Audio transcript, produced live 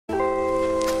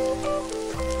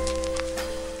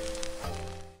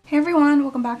everyone,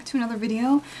 welcome back to another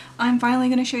video. I'm finally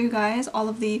going to show you guys all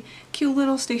of the cute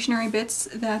little stationery bits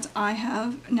that I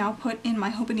have now put in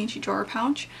my Hobonichi drawer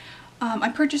pouch. I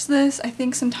purchased this I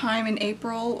think sometime in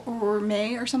April or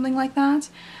May or something like that,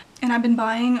 and I've been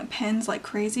buying pens like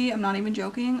crazy. I'm not even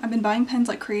joking. I've been buying pens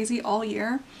like crazy all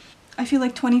year. I feel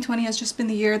like 2020 has just been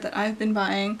the year that I've been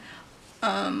buying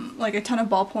like a ton of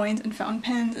ballpoints and fountain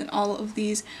pens and all of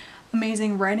these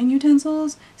amazing writing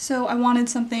utensils, so I wanted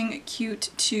something cute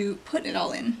to put it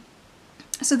all in.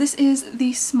 So this is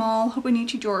the small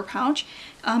Hobonichi drawer pouch.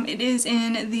 It is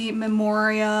in the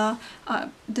Memoria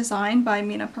design by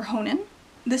Mina Perhonen.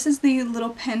 This is the little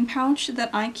pen pouch that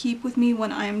I keep with me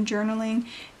when I'm journaling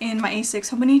in my A6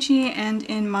 Hobonichi and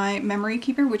in my memory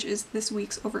keeper, which is this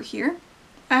week's over here.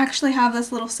 I actually have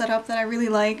this little setup that I really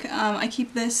like. I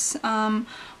keep this on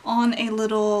a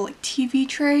little like, TV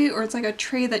tray, or it's like a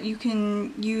tray that you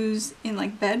can use in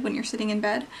like bed when you're sitting in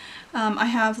bed. I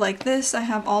have like this, I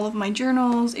have all of my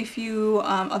journals, a few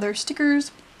other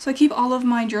stickers. So I keep all of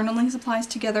my journaling supplies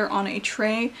together on a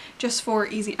tray just for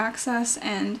easy access,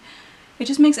 and it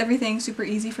just makes everything super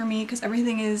easy for me because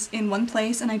everything is in one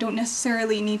place and I don't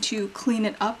necessarily need to clean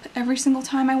it up every single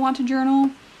time I want to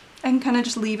journal. I can kind of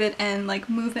just leave it and like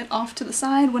move it off to the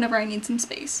side whenever I need some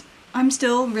space. I'm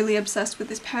still really obsessed with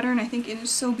this pattern. I think it is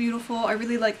so beautiful. I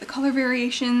really like the color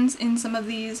variations in some of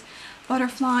these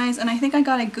butterflies, and I think I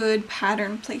got a good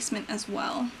pattern placement as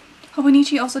well.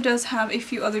 Hobonichi also does have a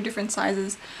few other different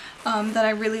sizes that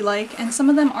I really like, and some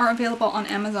of them are available on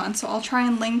Amazon, so I'll try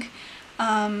and link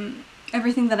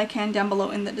everything that I can down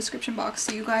below in the description box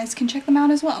so you guys can check them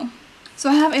out as well. So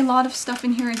I have a lot of stuff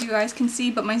in here, as you guys can see,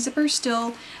 but my zipper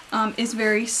still is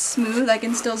very smooth. I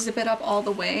can still zip it up all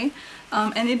the way,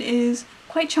 and it is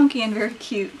quite chunky and very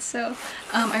cute, so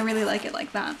I really like it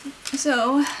like that.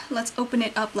 So let's open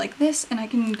it up like this and I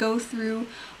can go through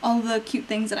all the cute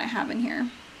things that I have in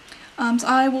here. So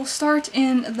I will start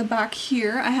in the back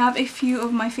here. I have a few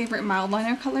of my favorite mild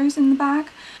liner colors in the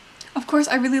back. Of course,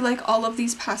 I really like all of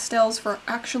these pastels for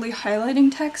actually highlighting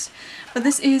text, but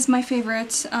this is my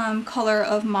favorite color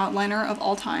of mild liner of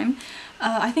all time.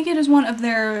 I think it is one of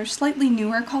their slightly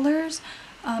newer colors.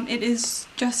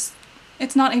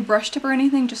 It's not a brush tip or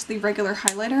anything, just the regular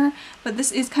highlighter, but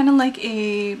this is kind of like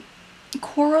a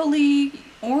corally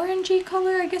orangey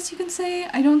color, I guess you can say.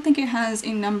 I don't think it has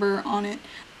a number on it.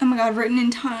 Oh my god, written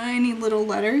in tiny little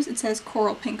letters, it says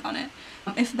coral pink on it.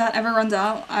 If that ever runs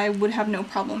out, I would have no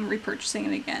problem repurchasing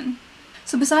it again.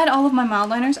 So beside all of my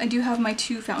mild liners, I do have my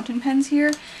two fountain pens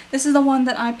here. This is the one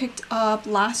that I picked up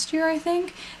last year, I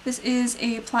think. This is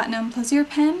a Platinum Plaisir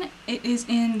pen. It is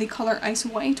in the color Ice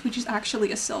White, which is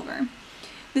actually a silver.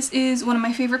 This is one of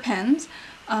my favorite pens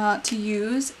to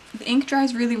use. The ink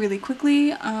dries really, really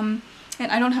quickly, and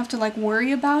I don't have to like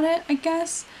worry about it, I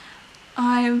guess.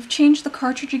 I've changed the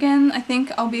cartridge again. I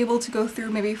think I'll be able to go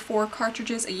through maybe 4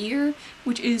 cartridges a year,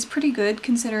 which is pretty good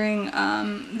considering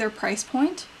their price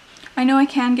point. I know I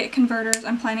can get converters.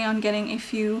 I'm planning on getting a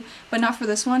few, but not for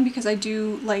this one because I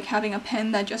do like having a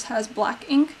pen that just has black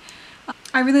ink.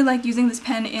 I really like using this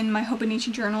pen in my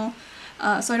Hobonichi journal,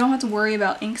 so I don't have to worry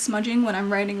about ink smudging when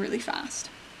I'm writing really fast.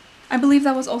 I believe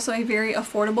that was also a very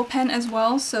affordable pen as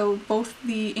well, so both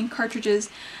the ink cartridges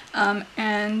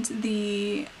and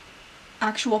the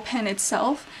actual pen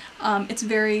itself, it's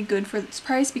very good for its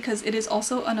price because it is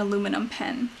also an aluminum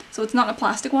pen, so it's not a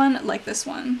plastic one like this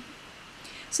one.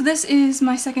 So this is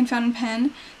my second fountain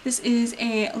pen. This is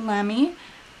a Lamy.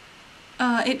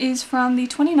 It is from the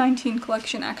 2019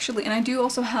 collection actually, and I do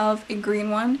also have a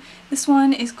green one. This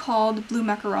one is called Blue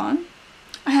Macaron.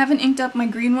 I haven't inked up my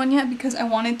green one yet because I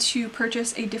wanted to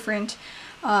purchase a different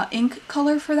ink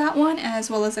color for that one as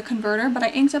well as a converter, but I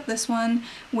inked up this one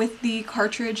with the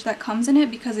cartridge that comes in it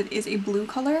because it is a blue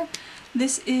color.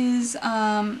 This is,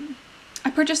 I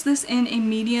purchased this in a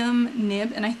medium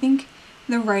nib, and I think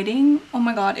the writing, oh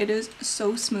my god, it is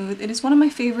so smooth. It is one of my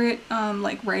favorite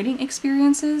like writing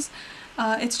experiences.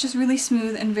 It's just really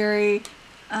smooth and very,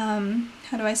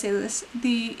 how do I say this?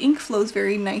 The ink flows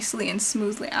very nicely and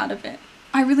smoothly out of it.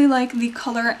 I really like the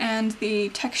color and the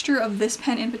texture of this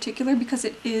pen in particular because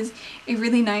it is a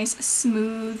really nice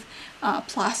smooth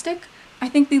plastic. I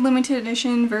think the limited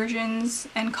edition versions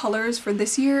and colors for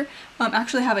this year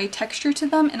actually have a texture to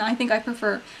them, and I think I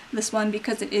prefer this one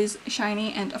because it is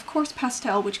shiny and of course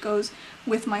pastel, which goes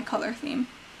with my color theme.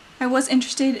 I was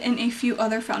interested in a few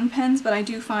other fountain pens, but I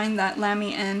do find that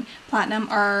Lamy and Platinum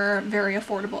are very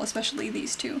affordable, especially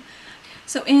these two.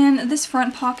 So in this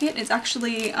front pocket, it's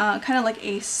actually kind of like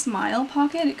a smile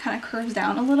pocket. It kind of curves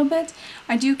down a little bit.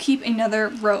 I do keep another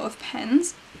row of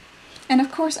pens. And of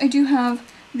course I do have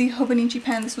the Hobonichi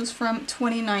pen. This was from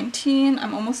 2019.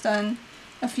 I'm almost done.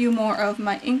 A few more of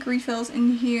my ink refills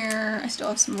in here. I still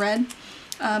have some red.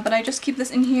 But I just keep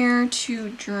this in here to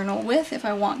journal with if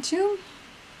I want to.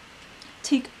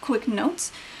 Take quick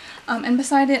notes. And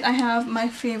beside it I have my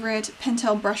favorite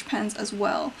Pentel brush pens as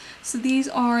well. So these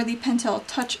are the Pentel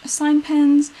Touch Sign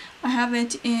pens. I have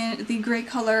it in the gray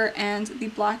color and the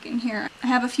black in here. I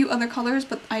have a few other colors,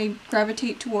 but I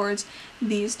gravitate towards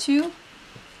these two.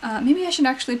 Maybe I should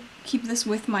actually keep this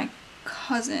with my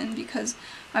cousin because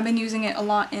I've been using it a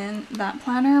lot in that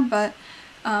planner, but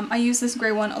I use this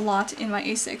gray one a lot in my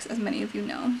A6, as many of you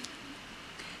know.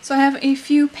 So I have a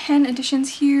few pen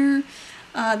additions here.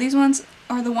 These ones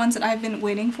are the ones that I've been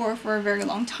waiting for a very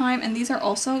long time, and these are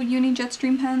also Uni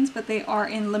Jetstream pens, but they are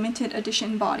in limited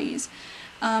edition bodies.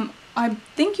 I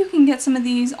think you can get some of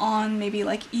these on maybe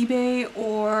like eBay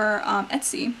or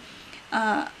Etsy,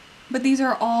 but these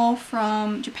are all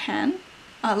from Japan.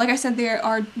 Like I said, they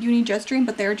are Uni Jetstream,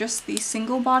 but they're just the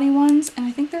single body ones, and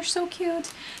I think they're so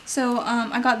cute. So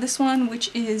I got this one,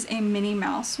 which is a Minnie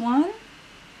Mouse one.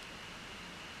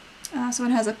 So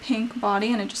it has a pink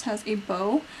body and it just has a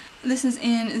bow. This is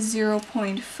in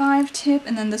 0.5 tip,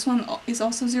 and then this one is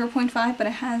also 0.5, but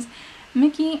it has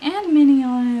Mickey and Minnie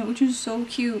on it, which is so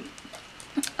cute.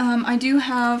 I do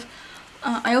have,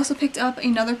 I also picked up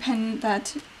another pen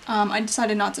that I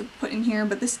decided not to put in here,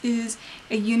 but this is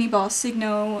a Uniball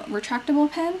Signo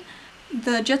retractable pen.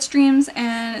 The Jetstreams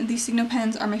and the Signo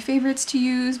pens are my favorites to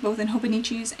use, both in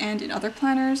Hobonichis and in other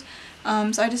planners,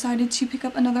 so I decided to pick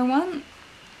up another one.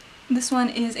 This one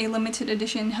is a limited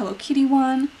edition Hello Kitty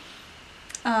one,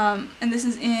 and this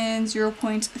is in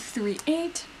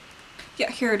 0.38. Yeah,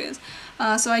 here it is.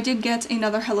 So I did get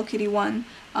another Hello Kitty one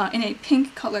in a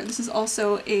pink color. This is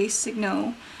also a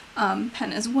Signo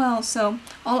pen as well, so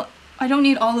I don't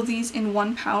need all of these in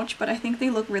one pouch, but I think they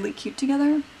look really cute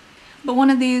together. But one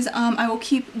of these I will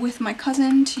keep with my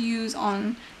cousin to use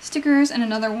on stickers, and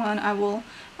another one I will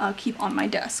keep on my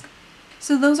desk.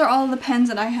 So those are all the pens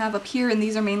that I have up here, and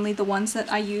these are mainly the ones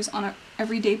that I use on an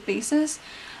everyday basis.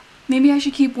 Maybe I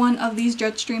should keep one of these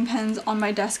Jetstream pens on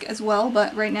my desk as well,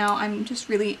 but right now I'm just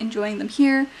really enjoying them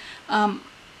here.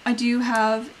 I do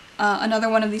have another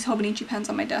one of these Hobonichi pens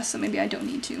on my desk, so maybe I don't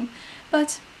need to.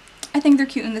 But I think they're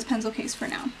cute in this pencil case for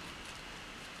now.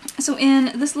 So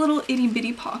in this little itty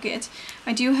bitty pocket,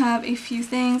 I do have a few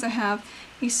things. I have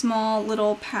a small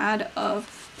little pad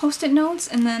of post-it notes,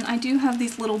 and then I do have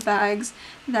these little bags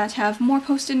that have more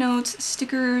post-it notes,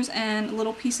 stickers, and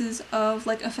little pieces of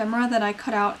like ephemera that I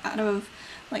cut out of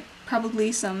like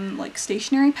probably some like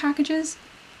stationery packages.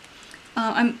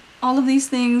 All of these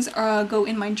things go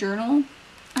in my journal.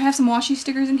 I have some washi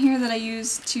stickers in here that I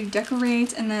use to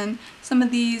decorate, and then some of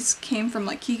these came from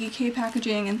like KKK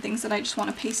packaging and things that I just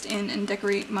want to paste in and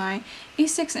decorate my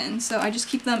A6 in, so I just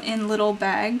keep them in little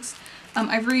bags.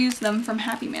 I've reused them from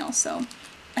Happy Mail, so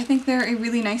I think they're a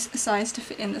really nice size to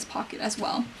fit in this pocket as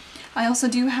well. I also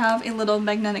do have a little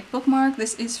magnetic bookmark.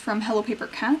 This is from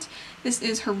HelloPaperCat. This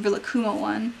is her Rilakkuma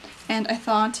one, and I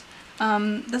thought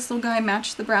this little guy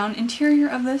matched the brown interior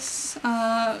of this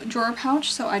drawer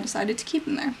pouch, so I decided to keep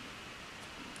him there.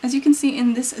 As you can see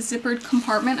in this zippered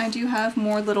compartment, I do have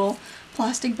more little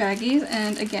plastic baggies,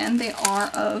 and again, they are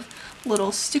of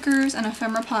little stickers and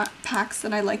ephemera packs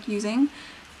that I like using.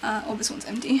 Oh, this one's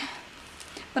empty.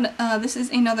 But this is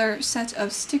another set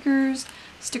of stickers,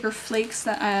 sticker flakes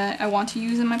that I want to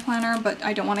use in my planner, but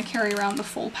I don't want to carry around the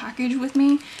full package with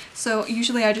me. So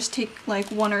usually I just take like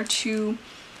one or two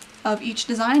of each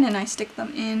design and I stick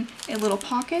them in a little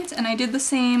pocket. And I did the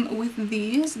same with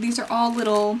these. These are all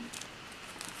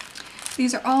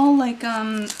like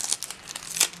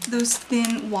those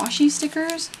thin washi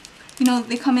stickers. You know,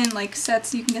 they come in like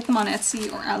sets. You can get them on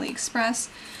Etsy or AliExpress.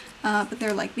 But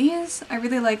they're like these. I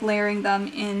really like layering them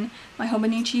in my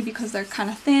Hobonichi because they're kind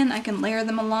of thin. I can layer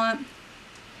them a lot,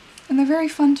 and they're very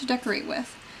fun to decorate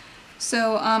with.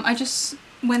 So I just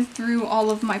went through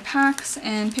all of my packs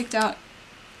and picked out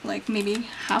like maybe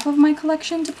half of my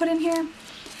collection to put in here,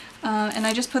 and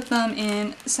I just put them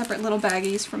in separate little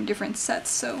baggies from different sets,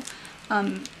 so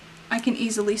I can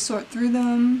easily sort through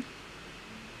them.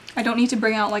 I don't need to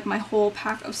bring out like my whole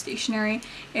pack of stationery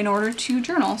in order to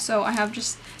journal, so I have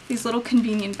just these little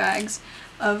convenient bags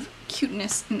of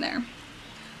cuteness in there.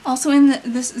 Also in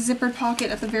this zippered pocket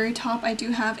at the very top, I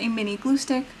do have a mini glue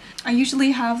stick. I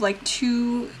usually have like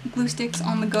 2 glue sticks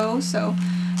on the go, so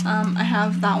I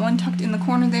have that one tucked in the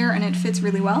corner there, and it fits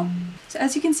really well. So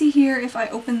as you can see here, if I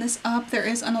open this up, there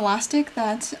is an elastic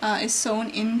that is sewn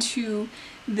into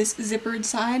this zippered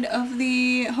side of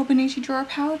the Hobonichi drawer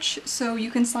pouch, so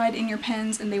you can slide in your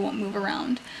pens and they won't move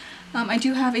around. I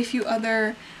do have a few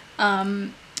other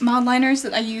mild liners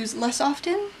that I use less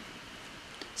often.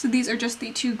 So these are just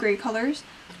the 2 gray colors.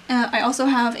 I also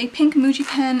have a pink Muji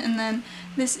pen, and then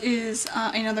this is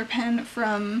another pen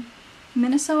from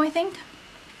Miniso, I think.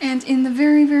 And in the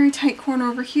very, very tight corner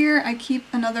over here, I keep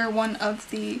another one of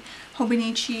the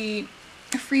Hobonichi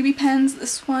freebie pens.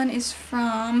 This one is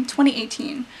from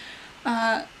 2018.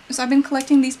 So I've been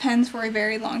collecting these pens for a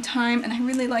very long time, and I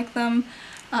really like them.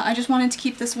 I just wanted to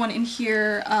keep this one in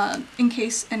here in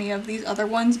case any of these other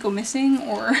ones go missing,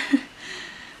 or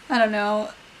I don't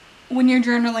know. When you're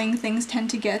journaling, things tend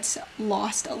to get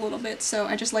lost a little bit, so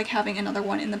I just like having another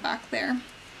one in the back there.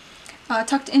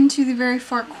 Tucked into the very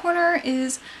far corner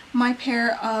is my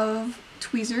pair of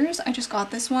tweezers. I just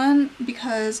got this one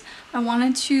because I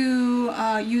wanted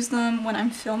to use them when I'm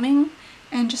filming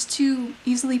and just to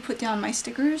easily put down my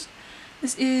stickers.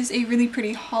 This is a really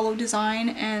pretty hollow design,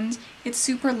 and it's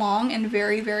super long and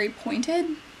very, very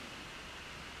pointed.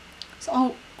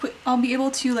 So I'll be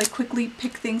able to like quickly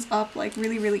pick things up like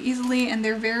really, really easily, and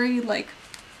they're very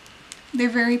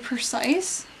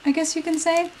precise, I guess you can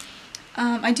say.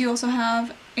 I do also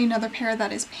have another pair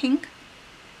that is pink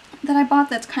that I bought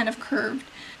that's kind of curved.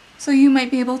 So you might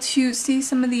be able to see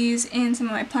some of these in some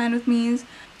of my plan with me's.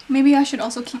 Maybe I should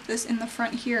also keep this in the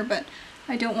front here, but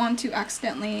I don't want to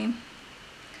accidentally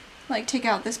like take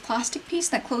out this plastic piece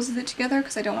that closes it together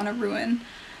because I don't want to ruin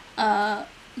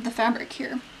the fabric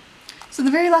here. So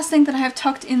the very last thing that I have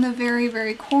tucked in the very,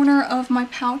 very corner of my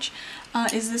pouch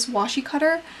is this washi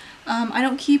cutter. I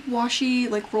don't keep washi,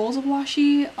 like rolls of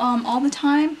washi, all the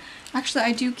time. Actually,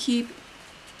 I do keep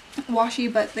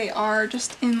washi, but they are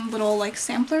just in little like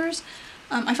samplers.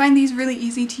 I find these really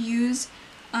easy to use,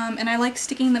 and I like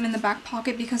sticking them in the back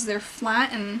pocket because they're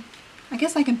flat, and I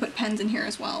guess I can put pens in here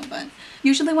as well, but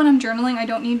usually when I'm journaling I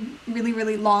don't need really,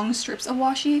 really long strips of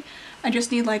washi. I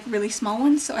just need like really small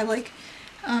ones, so I like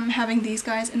having these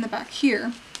guys in the back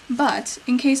here. But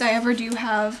in case I ever do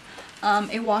have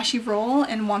a washi roll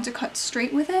and want to cut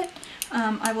straight with it,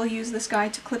 I will use this guy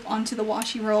to clip onto the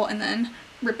washi roll and then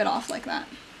rip it off like that.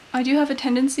 I do have a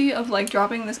tendency of like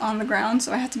dropping this on the ground,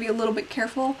 so I have to be a little bit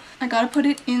careful. I gotta put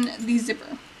it in the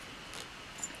zipper.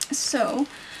 So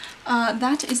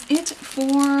that is it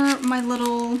for my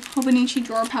little Hobonichi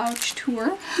drawer pouch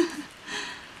tour.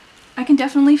 I can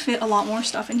definitely fit a lot more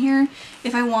stuff in here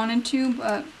if I wanted to,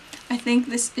 but I think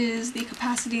this is the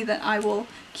capacity that I will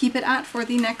keep it at for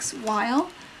the next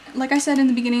while. Like I said in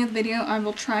the beginning of the video, I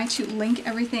will try to link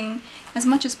everything as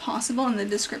much as possible in the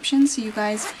description, so you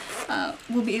guys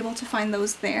will be able to find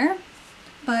those there.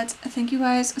 But thank you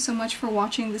guys so much for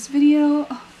watching this video.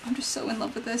 Oh, I'm just so in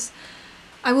love with this.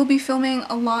 I will be filming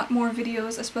a lot more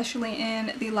videos, especially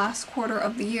in the last quarter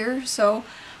of the year, so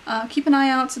keep an eye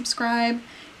out, subscribe.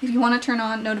 If you want to turn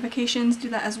on notifications, do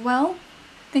that as well.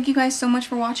 Thank you guys so much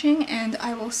for watching, and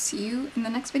I will see you in the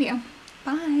next video.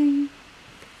 Bye!